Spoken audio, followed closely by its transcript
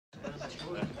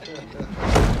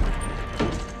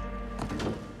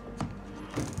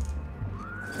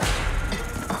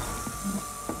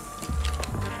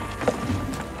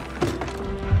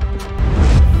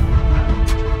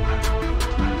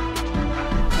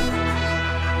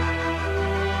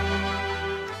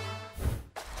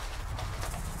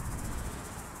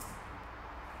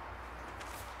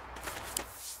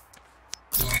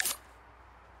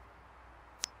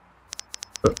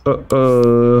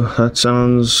That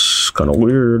sounds kind of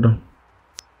weird.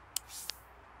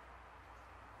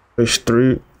 There's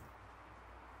three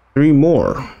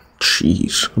more.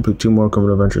 Jeez, I'll pick 2 more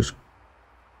coming adventures.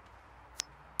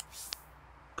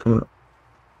 Coming up.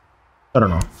 I don't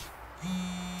know.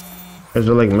 Is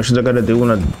there like missions I gotta do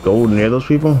when I go near those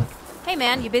people? Hey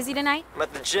man, you busy tonight? I'm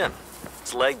at the gym.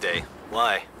 It's leg day.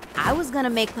 Why? I was gonna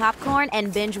make popcorn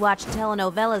and binge watch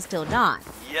telenovelas till dawn.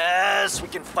 Yes, we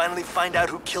can finally find out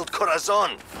who killed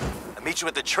Corazon. I'll meet you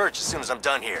at the church as soon as I'm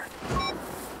done here.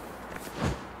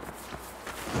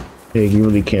 Yeah, you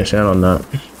really can't stand on that.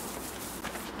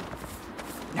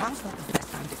 Now's not the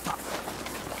best time to talk.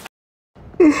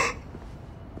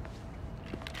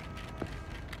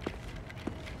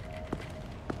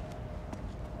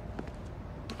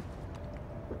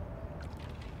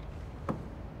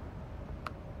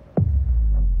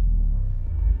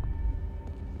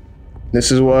 This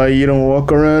is why you don't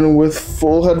walk around with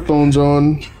full headphones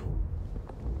on.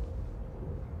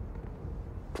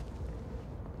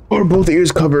 Or both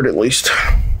ears covered at least.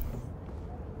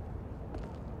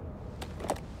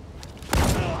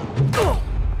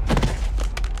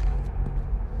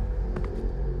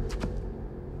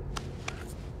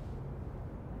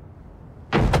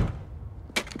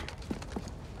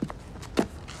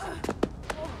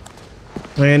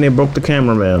 And they broke the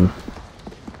cameraman.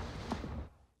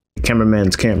 The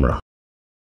cameraman's camera.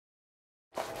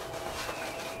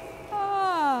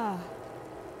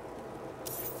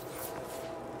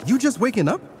 You just waking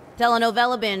up?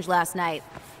 Telenovela binge last night.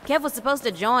 Kev was supposed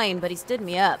to join, but he stood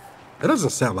me up. That doesn't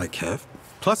sound like Kev.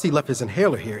 Plus, he left his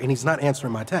inhaler here, and he's not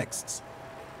answering my texts.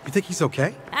 You think he's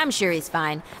okay? I'm sure he's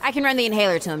fine. I can run the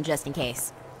inhaler to him just in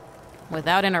case.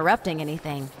 Without interrupting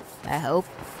anything, I hope.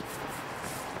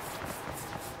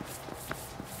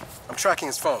 I'm tracking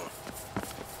his phone.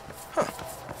 Huh.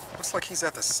 Looks like he's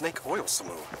at the Snake Oil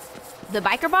Saloon. The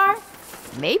biker bar?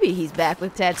 Maybe he's back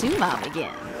with Tattoo Mom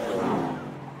again.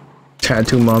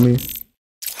 Tattoo mommy.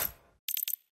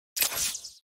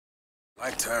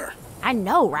 Liked her. I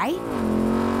know, right?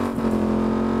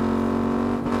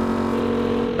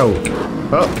 Oh,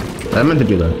 I meant to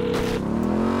do that.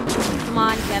 Come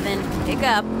on, Kevin, pick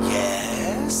up.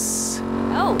 Yes?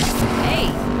 Oh, hey,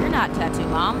 you're not Tattoo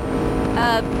Mom.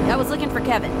 I was looking for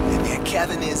Kevin. Yeah,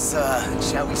 Kevin is,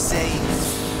 shall we say,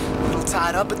 a little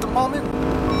tied up at the moment?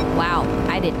 Wow,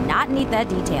 I did not need that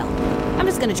detail. I'm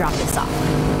just gonna drop this off.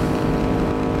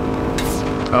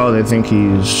 Oh, they think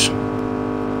he's...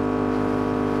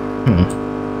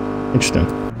 Interesting.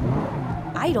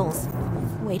 Idols?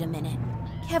 Wait a minute.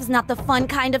 Kev's not the fun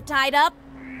kind of tied up.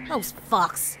 Those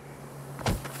fucks.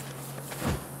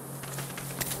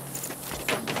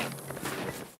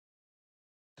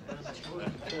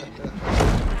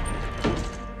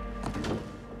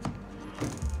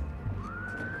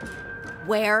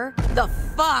 Where the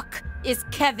fuck is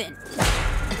Kevin?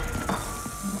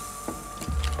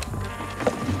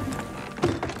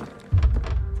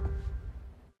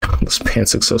 Those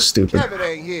pants look so stupid. Kevin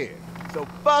ain't here, so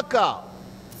fuck off.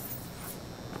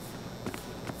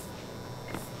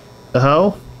 The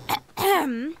hell?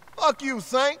 Fuck you,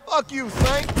 Saint. Fuck you,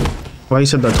 Saint. Why you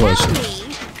said that twice? Tell me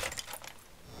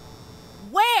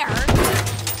where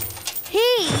he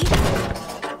is.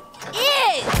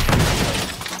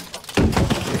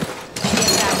 Get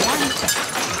that one.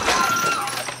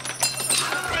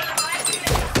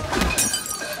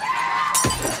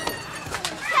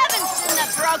 Kevin shouldn't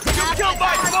have broken up. Killed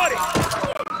my buddy!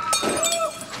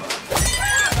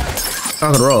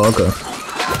 Rock and roll, okay.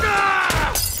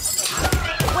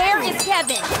 Where is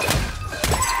Kevin?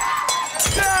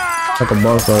 Like a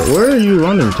boss fight. Where are you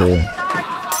running to?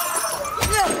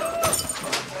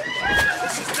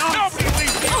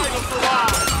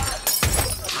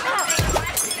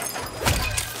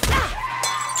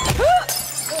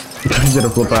 You did a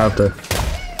flip after.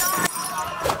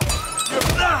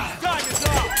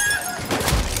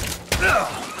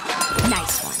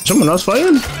 Nice one. Someone else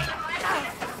fighting?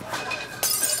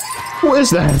 Who is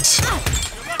that?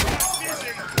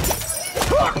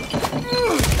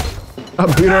 I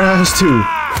beat her ass too.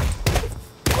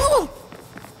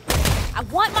 I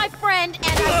want my friend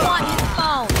and I want his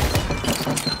phone.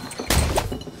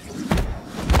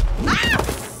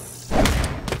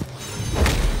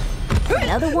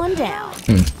 Another one down.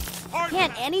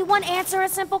 Can't anyone answer a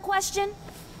simple question?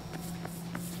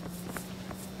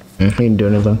 He didn't do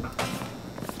anything.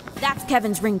 That's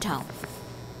Kevin's ringtone.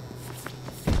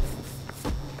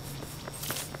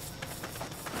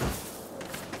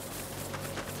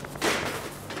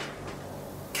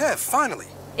 Kev, finally.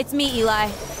 It's me, Eli.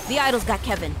 The idol's got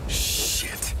Kevin.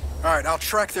 Shit. All right, I'll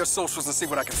track their socials and see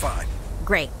what I can find.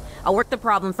 Great. I'll work the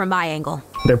problem from my angle.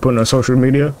 They're putting on social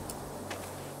media.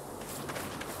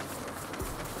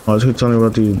 Oh, let's keep telling me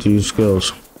about these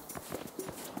skills.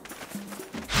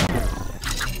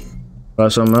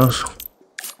 Got something else?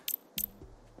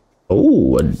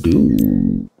 Oh, I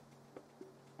do.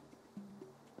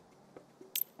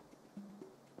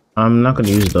 I'm not gonna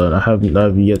use that. I have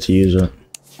yet to use it.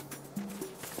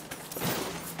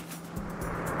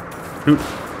 Shoot.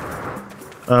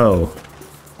 Oh.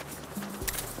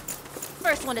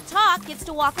 First one to talk gets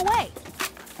to walk away.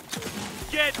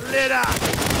 Get lit up!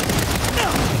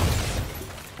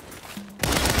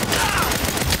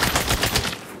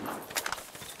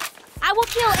 I will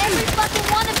kill every fucking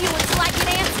one of you until I get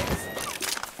answers.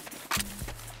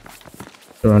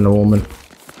 They're on the woman.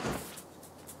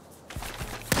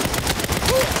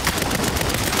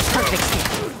 Perfect hit.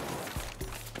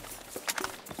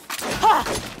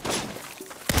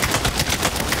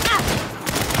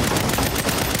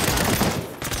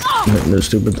 The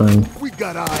stupid thing. We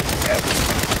got eyes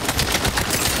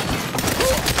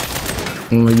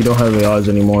everywhere. You don't have the odds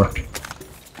anymore.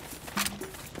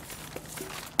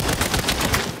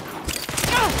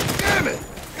 Damn it!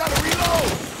 Gotta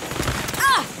reload!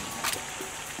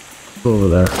 Go over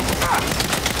there.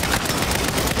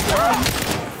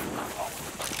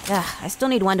 Ugh, I still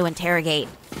need one to interrogate.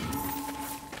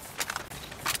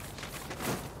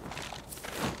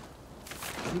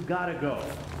 You gotta go.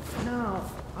 No,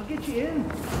 I'll get you in.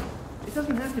 It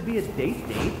doesn't have to be a date.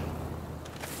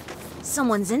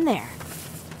 Someone's in there.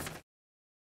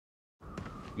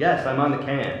 Yes, I'm on the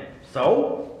can.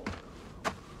 So?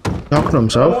 Talking to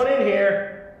himself. Someone in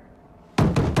here.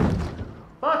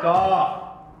 Fuck off.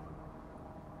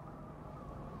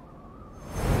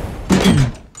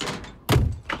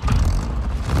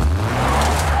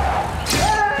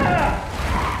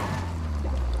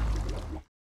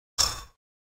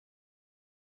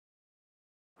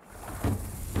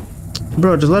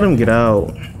 Bro, just let him get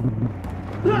out.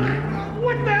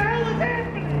 What the hell is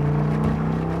happening?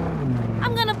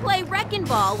 I'm gonna play wrecking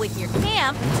ball with your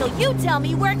camp until you tell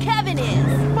me where Kevin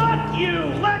is. Fuck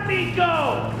you! Let me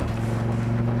go!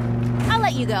 I'll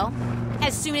let you go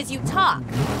as soon as you talk.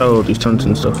 Oh, these tons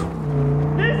and stuff.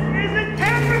 This isn't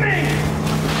happening!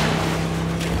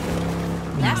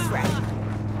 That's right.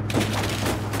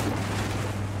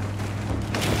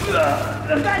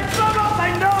 That son off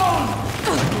my nose!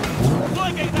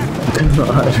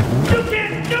 God. You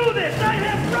can't do this! I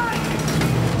have rights!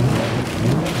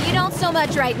 You don't so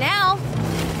much right now.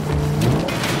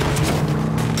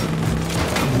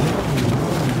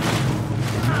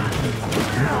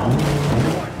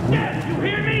 Dead! You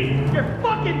hear me? You're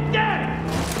fucking dead!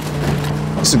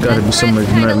 This has got to be somebody's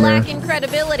kind of nightmare. lacking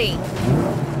credibility.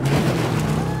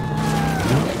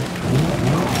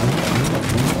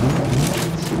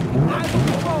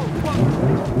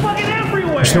 Fucking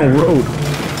everywhere! There's no road.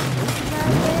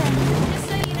 Just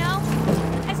so you know,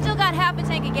 I still got half a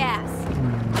tank of gas.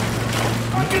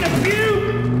 I'm gonna puke!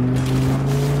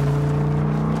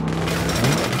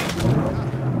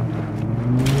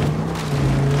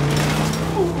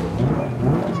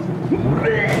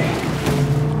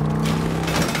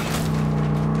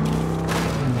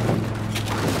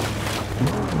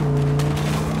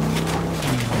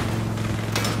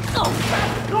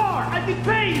 Car! I can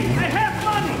pay you! I have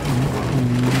money!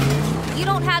 You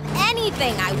don't have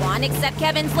anything I want except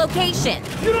Kevin's location.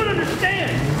 You don't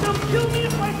understand! They'll kill me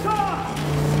if I talk!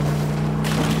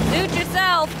 Suit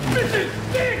yourself. This is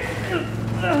sick!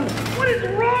 What is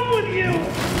wrong with you?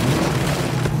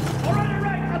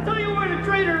 Alright, I'll tell you where the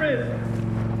traitor is!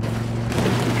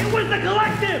 It was the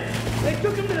Collective! They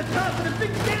took him to the top of the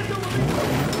big stand over me!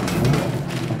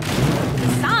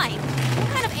 Sign? What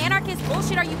kind of anarchist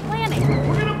bullshit are you planning?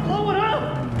 We're gonna blow it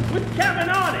up! With Kevin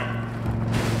on it!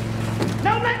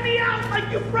 Now let me out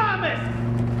like you promised!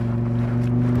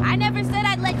 I never said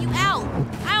I'd let you out.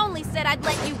 I only said I'd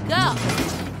let you go.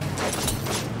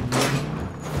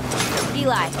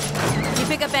 Eli, did you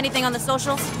pick up anything on the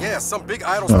socials? Yeah, some big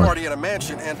idols party at a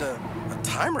mansion and a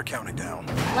timer counting down.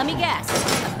 Let me guess.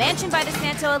 A mansion by the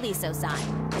Santo Eliso sign.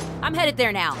 I'm headed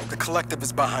there now. The Collective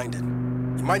is behind it.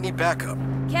 You might need backup.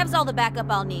 Kev's all the backup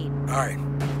I'll need. All right,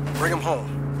 bring him home.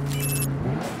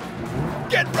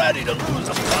 Get ready to lose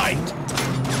a fight!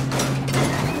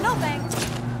 No thanks.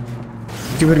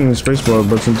 keep hitting the spacebar,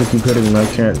 but since I keep hitting, I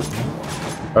can't.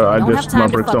 I guess my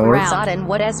brakes don't work. Sodden,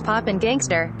 what S poppin'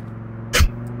 gangster?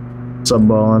 Sub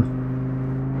ballin'.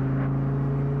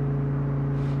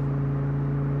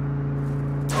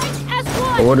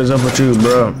 What is up with you,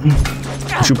 bro?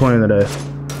 What you playing today?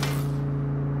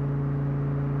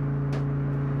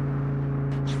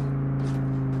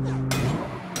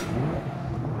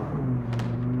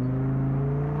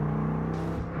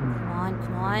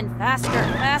 Come on, faster,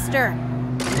 faster.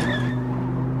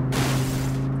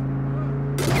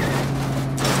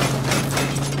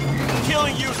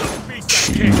 Killing you, the beast.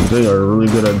 Jeez, they are really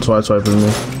good at swiping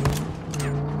me.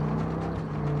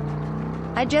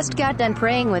 I just got done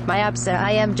praying with my ops, so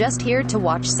I am just here to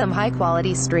watch some high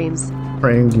quality streams.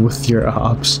 Praying with your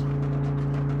ops.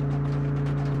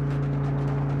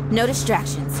 No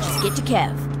distractions. Just get to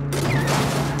Kev.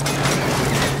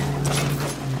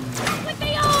 With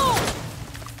the O!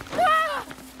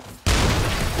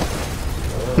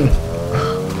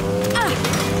 Ah!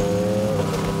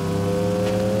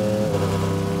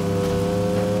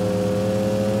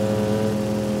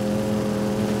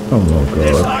 Oh my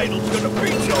god. Idol's gonna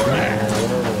beat your ass.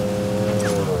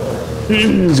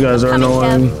 These guys are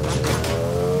annoying.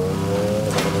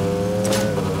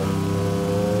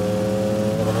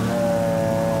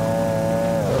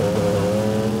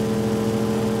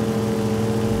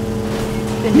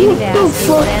 Been meaning to ask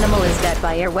you what animal is that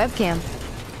by your webcam?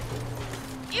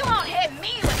 You won't hit me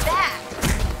with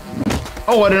that.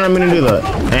 Oh, I did not mean to do that.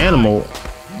 Animal.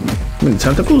 I mean,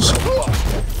 tentacles?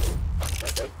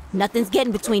 Nothing's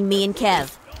getting between me and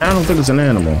Kev. I don't think it's an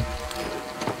animal.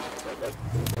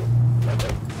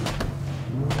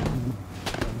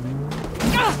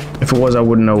 If it was, I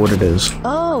wouldn't know what it is.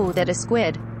 Oh, that is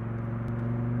squid.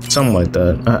 Something like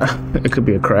that. It could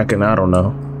be a kraken, I don't know.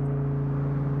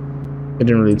 It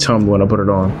didn't really tell me when I put it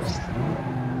on.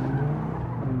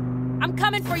 I'm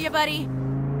coming for you, buddy.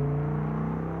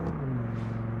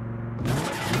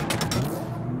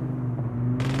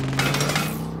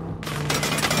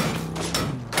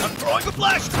 I'm throwing a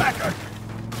flash tracker.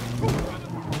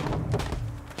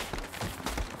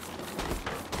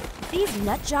 These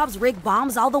nut jobs rig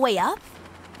bombs all the way up?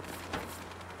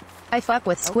 I fuck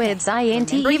with squids. I ain't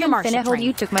Remember your even Martian finna hold training.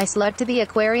 you took my slut to the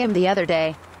aquarium the other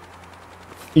day.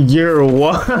 You're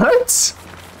what?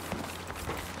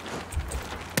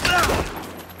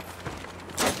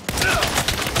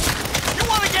 You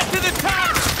want to get to the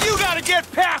top? You gotta get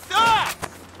past us.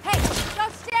 Hey,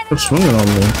 don't stand They're swinging on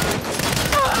me.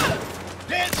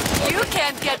 You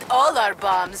can't get all our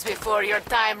bombs before your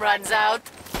time runs out.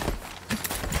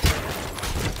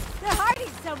 They're hiding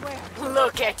somewhere.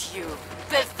 Look at you.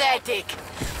 Pathetic.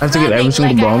 I have to get every Running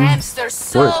single like bomb. a hamster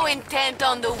so What? intent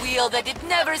on the wheel that it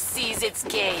never sees its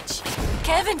cage.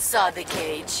 Kevin saw the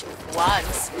cage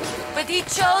once, but he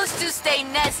chose to stay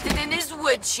nested in his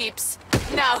wood chips.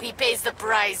 Now he pays the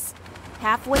price.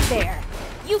 Halfway there.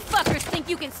 You fuckers think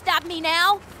you can stop me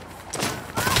now?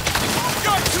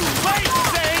 You're too late,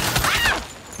 Snake.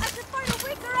 I can find a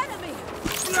weaker enemy.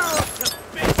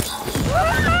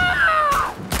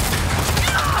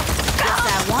 That's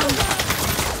that one.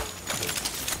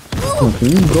 Can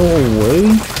you go away?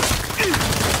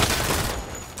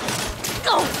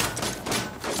 Go.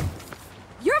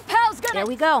 Your pal's gonna. There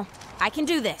we go. I can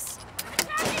do this.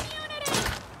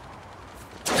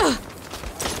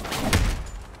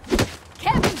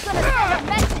 Kevin's gonna send a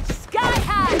message sky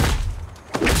high.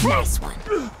 Nice one.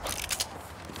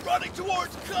 Running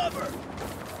towards cover.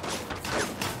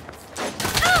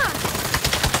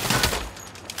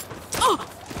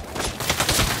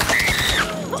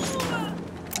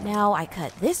 Now I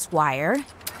cut this wire.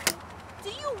 Do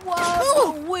you want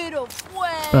a little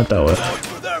flag? Not that way. Going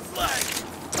for their flank.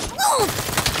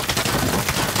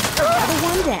 Another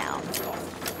one down.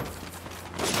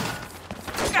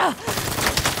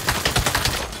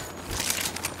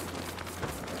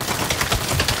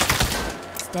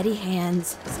 Steady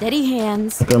hands. Steady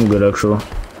hands. Okay, I'm good, actually.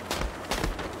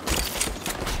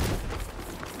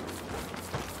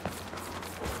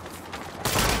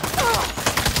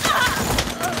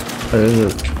 Is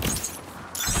it?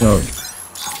 No.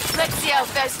 Let's see how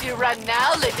fast you run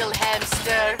now, little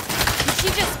hamster. Did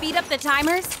she just speed up the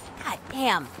timers? God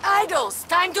damn. Idols,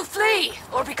 time to flee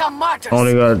or become martyrs.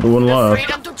 Only got one The left.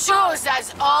 freedom to choose,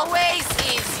 as always,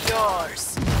 is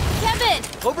yours. Kevin!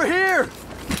 Over here.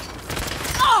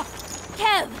 Oh!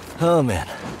 Kev! Oh man,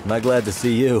 am I glad to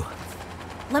see you.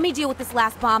 Let me deal with this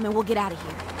last bomb and we'll get out of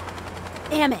here.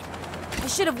 Damn it. I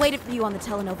should have waited for you on the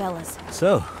telenovelas.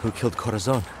 So, who killed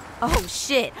Corazon? Oh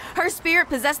shit. Her spirit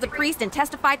possessed the priest and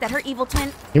testified that her evil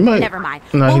twin... You might. Never mind.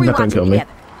 No, We'll he's not gonna rewatch it kill me.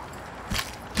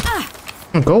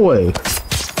 together. Go away.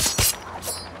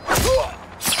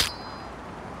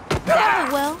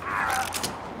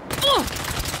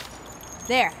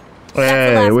 There.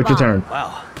 Hey, what's your turn?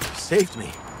 Wow, you saved me.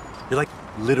 You're like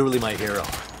literally my hero.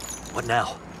 What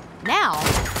now? Now,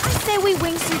 I say we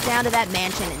wingsuit down to that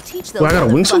mansion and teach those Well, I got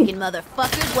a wingsuit? fucking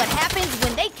motherfuckers what happens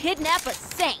when they kidnap a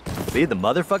saint. Be the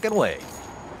motherfucking way.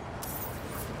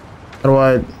 How do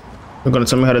I... You're gonna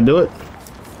tell me how to do it?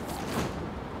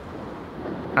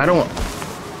 I don't...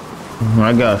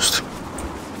 I guessed.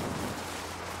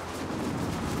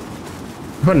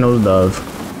 If I nosedive.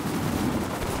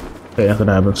 Okay, nothing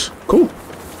happens. Cool.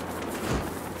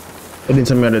 They didn't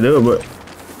tell me how to do it, but...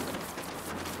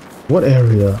 What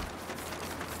area?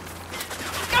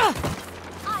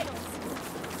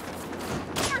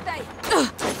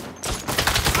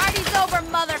 Party's over,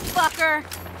 motherfucker.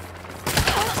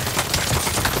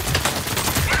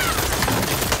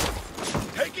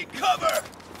 Taking cover!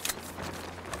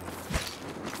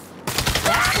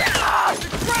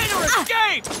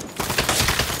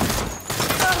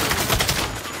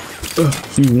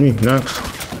 Excuse me, next.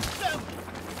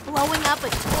 Blowing up a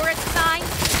tourist sign?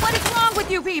 What is wrong with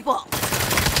you people?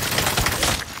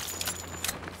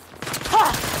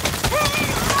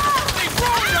 They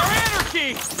brought our anarchy!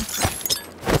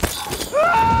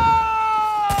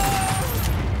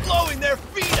 Blowing their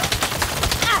feet up!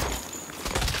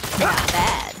 Not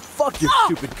bad. Fuck your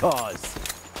stupid cause.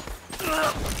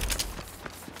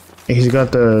 He's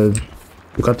got the...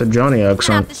 You got the Johnny Not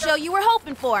accent. the show you were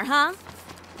hoping for, huh?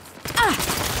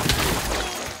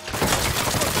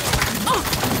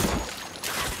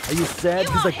 Are you sad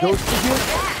because I ghosted you?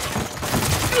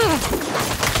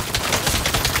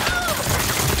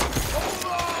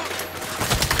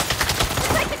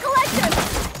 Take the collective!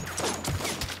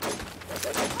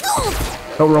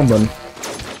 Oh, wrong button.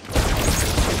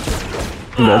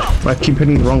 I'm dead. I keep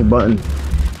hitting the wrong button.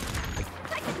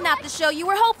 Not the show you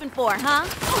were hoping for, huh?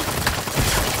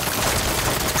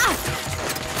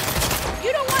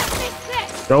 You don't want to take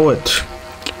this! Throw it.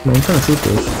 No, I'm trying to shoot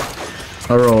this.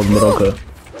 I rolled, but okay.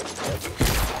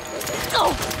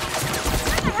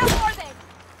 Where the hell are they?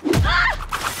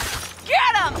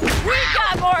 Get them! We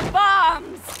got more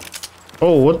bombs!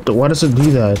 Oh, what the? Why does it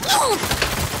do that?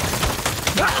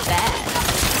 Not bad.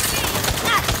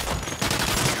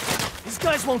 These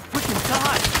guys won't freaking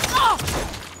die.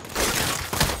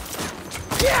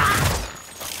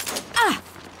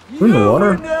 We're in the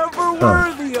water? Never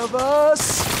worthy of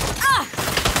us.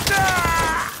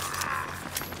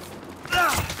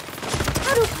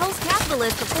 How do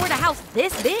post-capitalists afford a house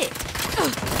this big?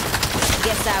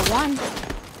 Guess I won.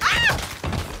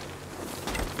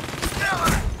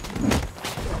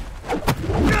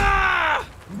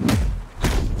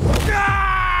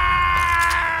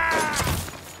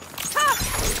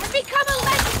 I've become a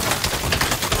legend!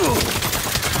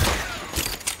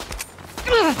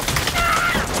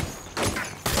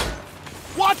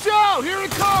 Watch out! Here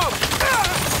it comes!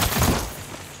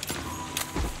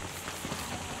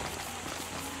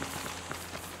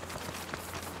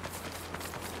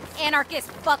 Anarchist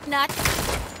fucknuts.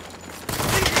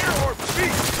 Be here or be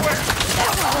square!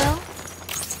 That will.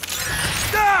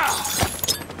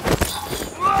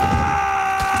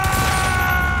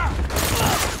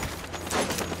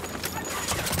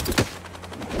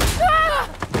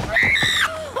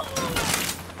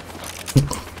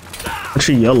 Why'd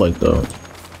she yell like that?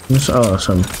 It's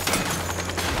awesome. You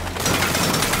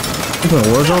playing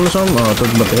Warzone or something? Oh, I thought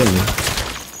you were about to hit me.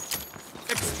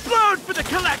 Explode for the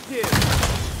collective!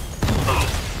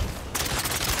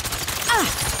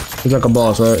 He's like a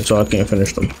boss, right? So I can't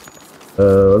finish them.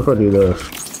 What if I do this?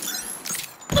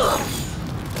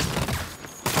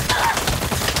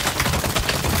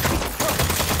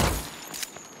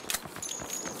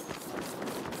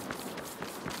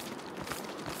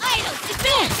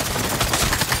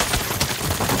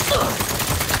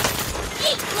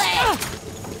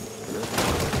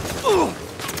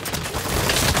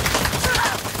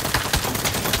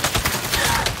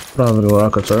 Probably the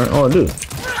rockets, right? Oh, I do.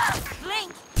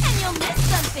 Blink, and you'll miss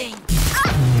something.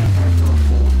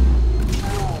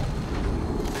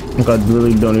 I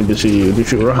really don't need to see you. Do you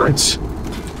shoot rockets?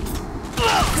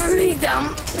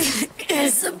 Freedom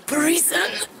is a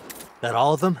prison. That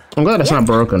all of them? I'm glad it's not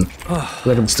broken. I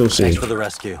can still see. Thanks for the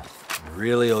rescue. I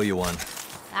really owe you one.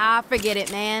 Ah, forget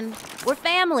it, man. We're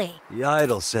family. The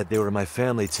idol said they were my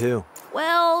family too.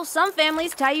 Well, some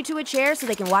families tie you to a chair so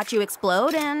they can watch you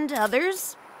explode, and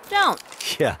others don't.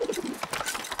 Yeah.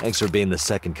 Thanks for being the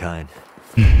second kind.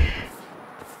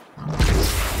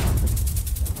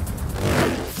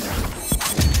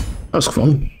 That's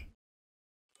fun.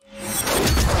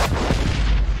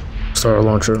 Star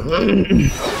launcher.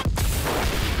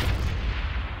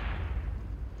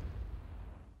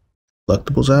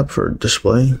 Collectibles app for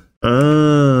display.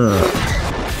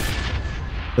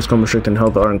 Physical strength and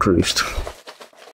health are increased.